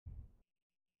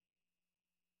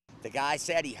The guy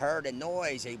said he heard a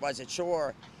noise, he wasn't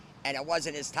sure, and it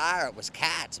wasn't his tire, it was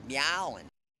cats meowing.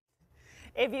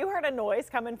 If you heard a noise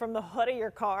coming from the hood of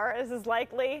your car, this is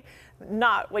likely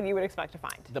not what you would expect to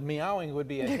find. The meowing would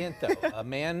be a hint, though. A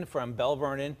man from Bell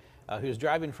Vernon, who was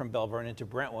driving from Bell Vernon to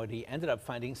Brentwood, he ended up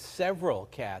finding several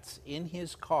cats in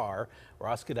his car.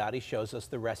 Ross Gadati shows us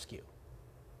the rescue.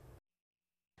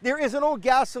 There is an old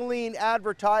gasoline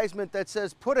advertisement that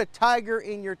says, "Put a tiger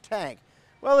in your tank."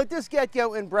 Well, at this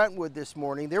get-go in Brentwood this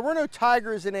morning, there were no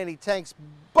tigers in any tanks,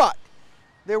 but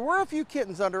there were a few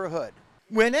kittens under a hood.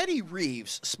 When Eddie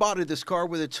Reeves spotted this car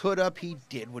with its hood up, he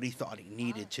did what he thought he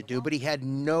needed to do, but he had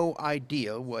no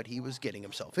idea what he was getting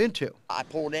himself into. I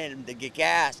pulled in to get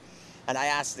gas, and I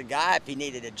asked the guy if he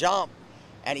needed a jump,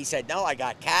 and he said, no, I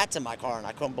got cats in my car, and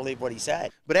I couldn't believe what he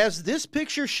said. But as this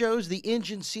picture shows, the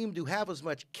engine seemed to have as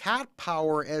much cat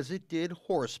power as it did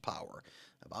horsepower.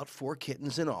 About 4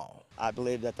 kittens in all. I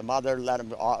believe that the mother let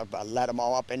them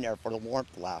all up in there for the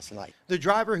warmth last night. The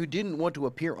driver, who didn't want to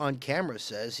appear on camera,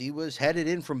 says he was headed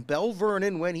in from Bell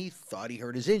Vernon when he thought he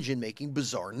heard his engine making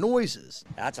bizarre noises.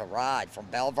 That's a ride from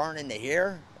Bell Vernon to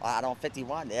here. Out on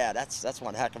 51, yeah, that's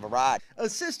one heck of a ride.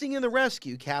 Assisting in the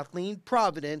rescue, Kathleen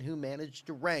Provident, who managed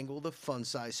to wrangle the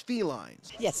fun-sized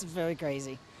felines. Yes, it's very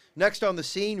crazy. Next on the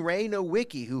scene, Ray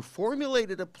Nowicki, who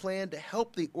formulated a plan to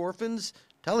help the orphans,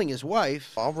 telling his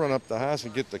wife, "I'll run up the house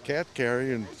and get the cat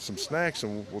carrier and some snacks,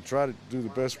 and we'll try to do the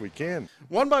best we can."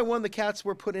 One by one, the cats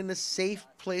were put in a safe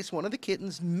place. One of the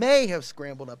kittens may have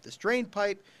scrambled up this drain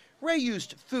pipe. Ray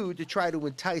used food to try to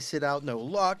entice it out. No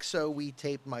luck, so we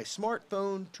taped my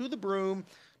smartphone to the broom,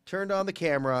 turned on the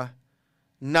camera.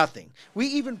 Nothing. We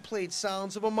even played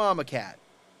sounds of a mama cat.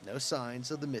 No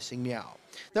signs of the missing meow.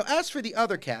 Now, as for the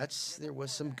other cats, there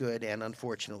was some good and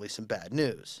unfortunately some bad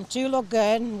news. 2 look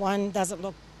good, 1 doesn't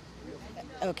look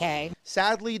okay.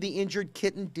 Sadly, the injured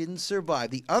kitten didn't survive.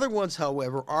 The other ones,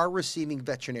 however, are receiving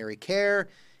veterinary care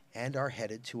and are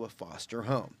headed to a foster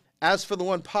home. As for the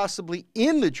one possibly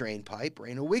in the drain pipe,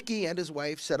 Ray Nowicki and his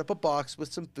wife set up a box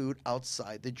with some food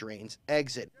outside the drain's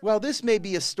exit. While this may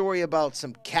be a story about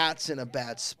some cats in a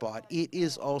bad spot, it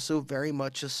is also very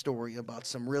much a story about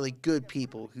some really good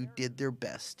people who did their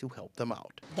best to help them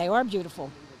out. They are beautiful.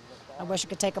 I wish I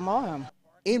could take them all home.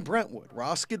 In Brentwood,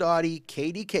 Ross Gadati,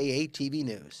 KDKA-TV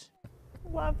News.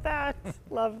 Love that.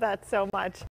 Love that so much.